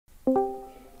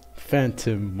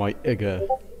Phantom, my Igga.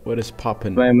 What is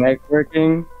poppin'? My mic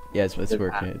working? Yes, it's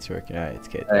working. It's working. Alright, it's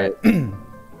good. Alright.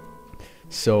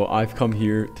 So I've come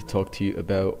here to talk to you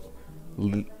about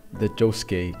the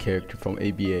Josuke character from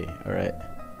ABA. Alright.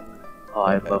 Oh,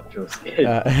 I love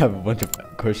Josuke. I have a bunch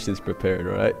of questions prepared.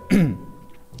 Alright.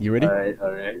 You ready?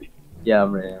 Alright. Yeah,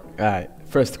 I'm ready. Alright.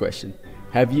 First question: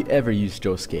 have you ever used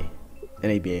Josuke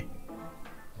in ABA?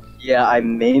 Yeah, I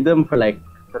made them for like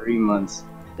 3 months.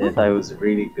 I thought it was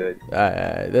really good.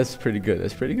 That's pretty good.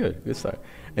 That's pretty good. Good start.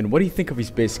 And what do you think of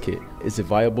his base kit? Is it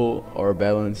viable or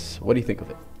balanced? What do you think of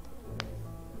it?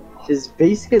 His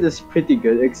base kit is pretty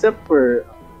good, except for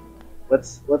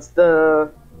what's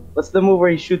the move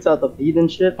where he shoots out the feed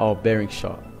and shit? Oh, bearing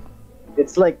shot.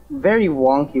 It's like very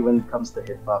wonky when it comes to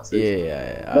hitboxes.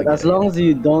 Yeah. But as long as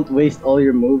you don't waste all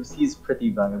your moves, he's pretty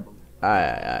valuable.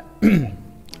 Alright,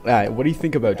 what do you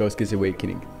think about Josuke's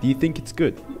Awakening? Do you think it's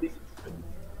good?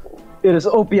 It is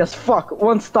OP as fuck.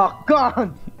 One stock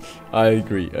gone. I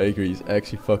agree. It's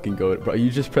actually fucking good, bro. You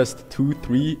just pressed 2,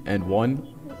 3, and 1.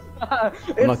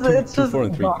 It's two, just 4,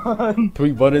 and 3. gone.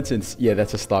 3 buttons and yeah,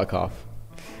 that's a stock off.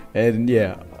 And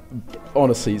yeah,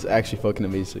 honestly, it's actually fucking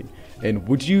amazing. And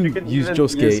would you use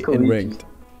Josuke in ranked?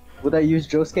 Would I use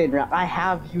Josuke in ramp? I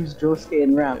have used Josuke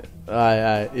in ramp.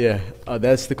 Yeah.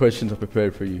 That's the questions I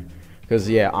prepared for you. Cause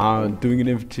yeah, I'm doing an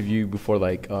interview before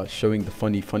like showing the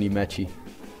funny matchy.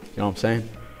 You know what I'm saying?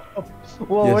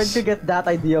 Well, Yes. where'd you get that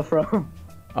idea from?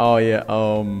 Oh yeah,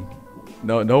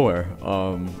 nowhere.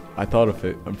 I thought of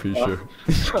it. I'm pretty sure.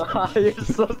 You're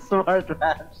so smart,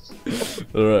 man.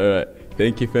 Alright.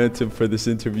 Thank you, Phantom, for this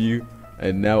interview.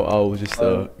 And now I'll just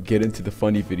get into the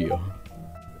funny video.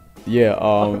 Yeah.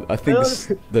 I think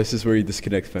this is where you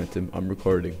disconnect, Phantom. I'm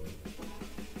recording.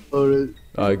 Alright.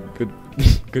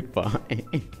 Goodbye.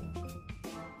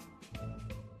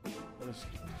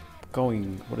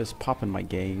 What is poppin', my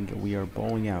gang? We are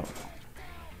bowling out.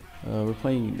 We're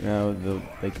playing now the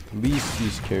least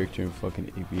used character in fucking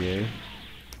ABA,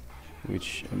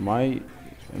 which I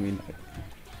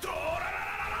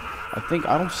think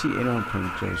I don't see anyone playing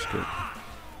Josuke,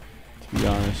 to be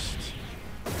honest.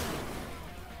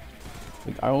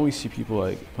 Like I always see people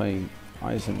like playing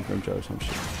Aizen Grimjar or some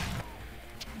shit.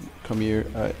 Come here.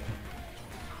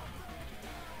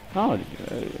 No,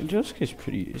 Josuke is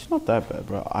pretty. It's not that bad,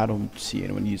 bro. I don't see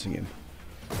anyone using him.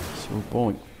 So we're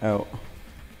bowling out.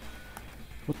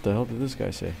 What the hell did this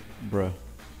guy say, bruh?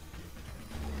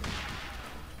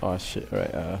 Oh shit!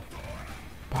 Alright.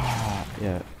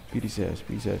 Yeah. Beat his ass.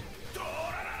 The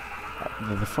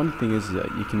funny thing is that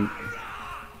you can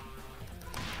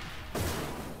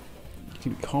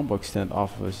combo extend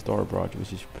off of his door barrage,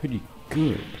 which is pretty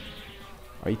good.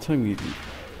 Are you telling me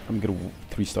I'm gonna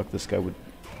 3-stock this guy with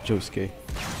Josuke?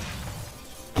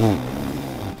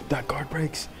 That guard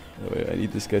breaks. Oh, wait, I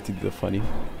need this guy to do the funny.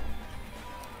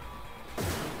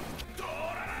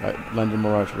 Alright, land the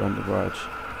Mirage. I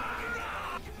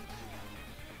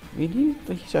mean,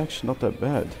 he's actually not that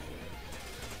bad.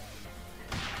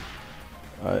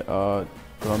 But I'm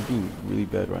being really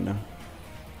bad right now.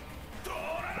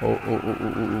 Oh.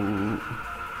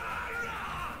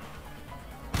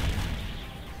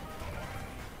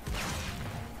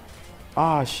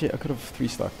 Ah, shit, I could have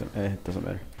 3-stocked him. It doesn't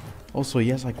matter. Also, he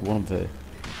has like one of the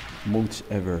modes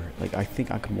ever. Like, I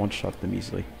think I can one-shot them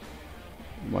easily.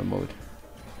 In my mode.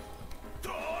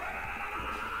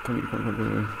 Come here.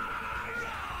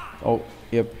 Oh,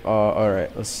 yep.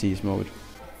 Alright, let's see his mode.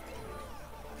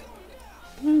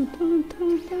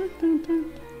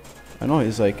 I know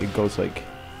it's like, it goes like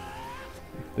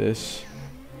this.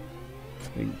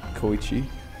 Like Koichi.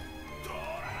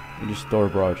 And just door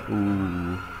barrage.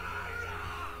 Ooh.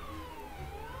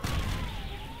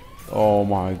 Oh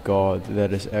my god,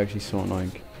 that is actually so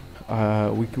annoying.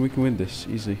 We can win this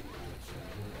easily.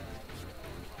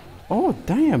 Oh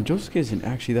damn, Josuke isn't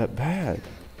actually that bad.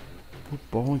 We're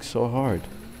bowling so hard.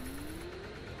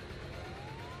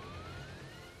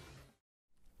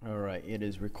 Alright, it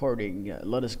is recording.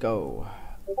 Let us go.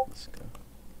 Let's go.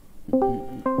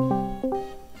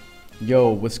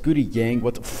 Yo, what's goody, gang?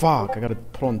 What the fuck? I gotta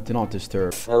put on Do Not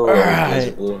Disturb.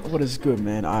 Alright, what is good,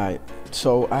 man? Alright,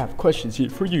 so I have questions here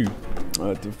for you.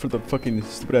 For the fucking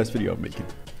stupid ass video I'm making.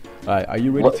 Alright, are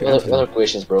you ready to answer? What are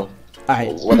questions, bro?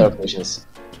 Alright. What are questions?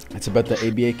 It's about the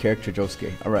ABA character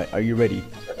Josuke. Alright, are you ready?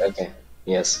 Okay,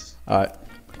 yes. Alright,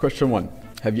 question 1.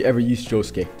 Have you ever used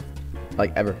Josuke?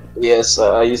 Like, ever? Yes,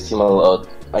 I used him a lot.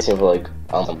 I think for like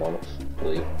a month,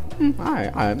 really.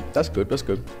 Alright, that's good.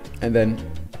 And then,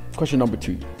 question number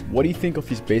 2. What do you think of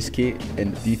his base kit,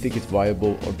 and do you think it's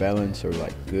viable or balanced or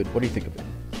like good? What do you think of it?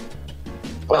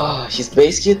 His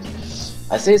base kit?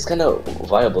 I say it's kind of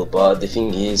viable, but the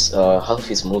thing is, half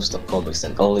his moves don't combo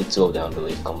extend. Only two of them, I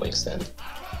believe, combo extend.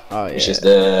 Oh yeah. Which is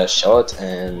the shot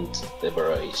and the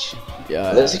barrage. Yeah.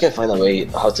 Unless you can find a way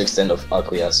how to extend of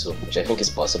Akuyasu, which I think is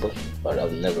possible, but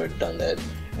I've never done that.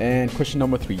 And question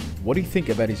number 3. What do you think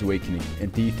about his awakening,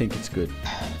 and do you think it's good?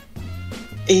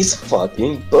 He's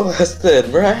fucking busted,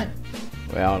 bruh!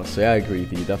 Well, honestly, I agree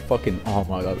with you. That fucking, oh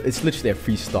my god, it's literally a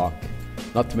free stock.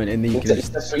 Not to mention, and then you can It's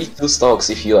the free 2 stocks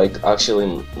if you like actually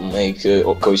make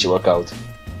Koichi work out.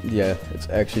 yeah, it's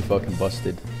actually fucking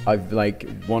busted. I've like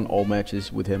won all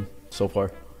matches with him so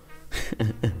far.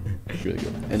 Really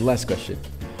good. And last question.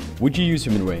 Would you use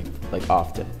him in rain, like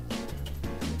often?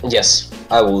 Yes,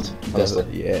 I would, honestly.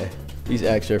 Yeah, he's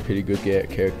actually a pretty good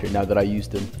character now that I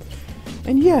used him.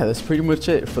 And yeah, that's pretty much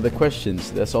it for the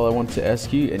questions. That's all I wanted to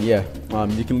ask you. And yeah,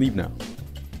 you can leave now.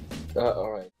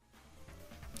 Alright.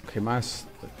 Okay, my ass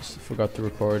forgot to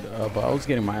record, but I was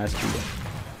getting my ass beat.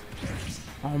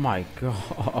 Oh my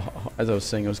god. As I was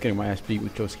saying, I was getting my ass beat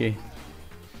with Josuke.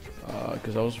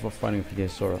 Because I was fighting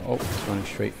against Sora. Oh, it's running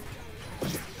straight.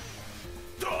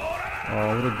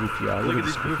 Oh, what a goofy eye. Look at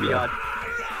this goofy eye.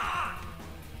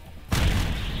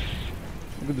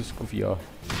 Look at this goofy eye.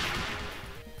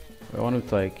 I want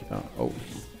to like, oh.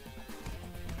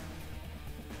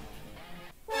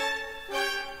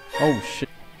 Oh shit.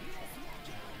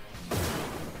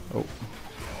 Oh.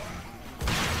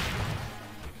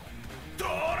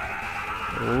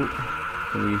 Oh.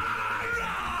 Can we?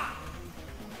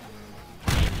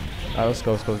 Let's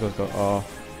go. Oh.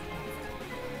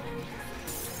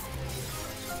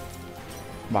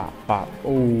 Bop, bop.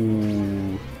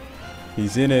 Oh.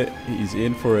 He's in it. He's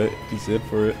in for it. He's in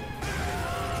for it.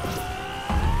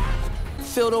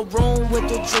 Fill the room with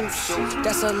the juice.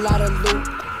 That's a lot of loot.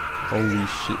 Holy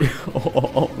shit.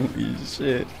 Holy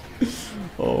shit.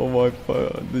 Oh my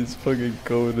god. This fucking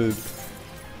coded.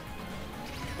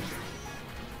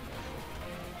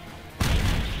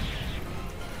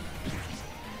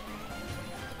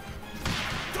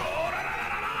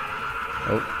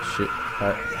 Oh shit.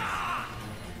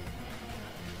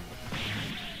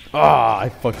 Ah, I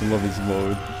fucking love this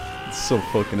mode. It's so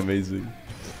fucking amazing.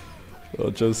 Well,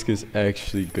 Josuke's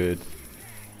actually good.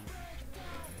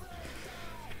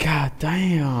 God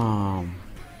damn.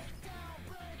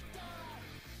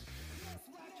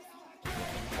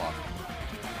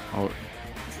 Oh,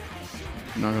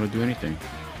 I'm not gonna do anything.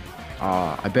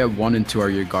 I bet 1 and 2 are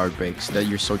your guard breaks. That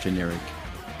you're so generic.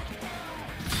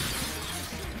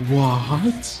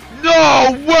 What?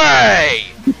 No way!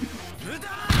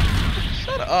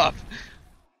 Shut up.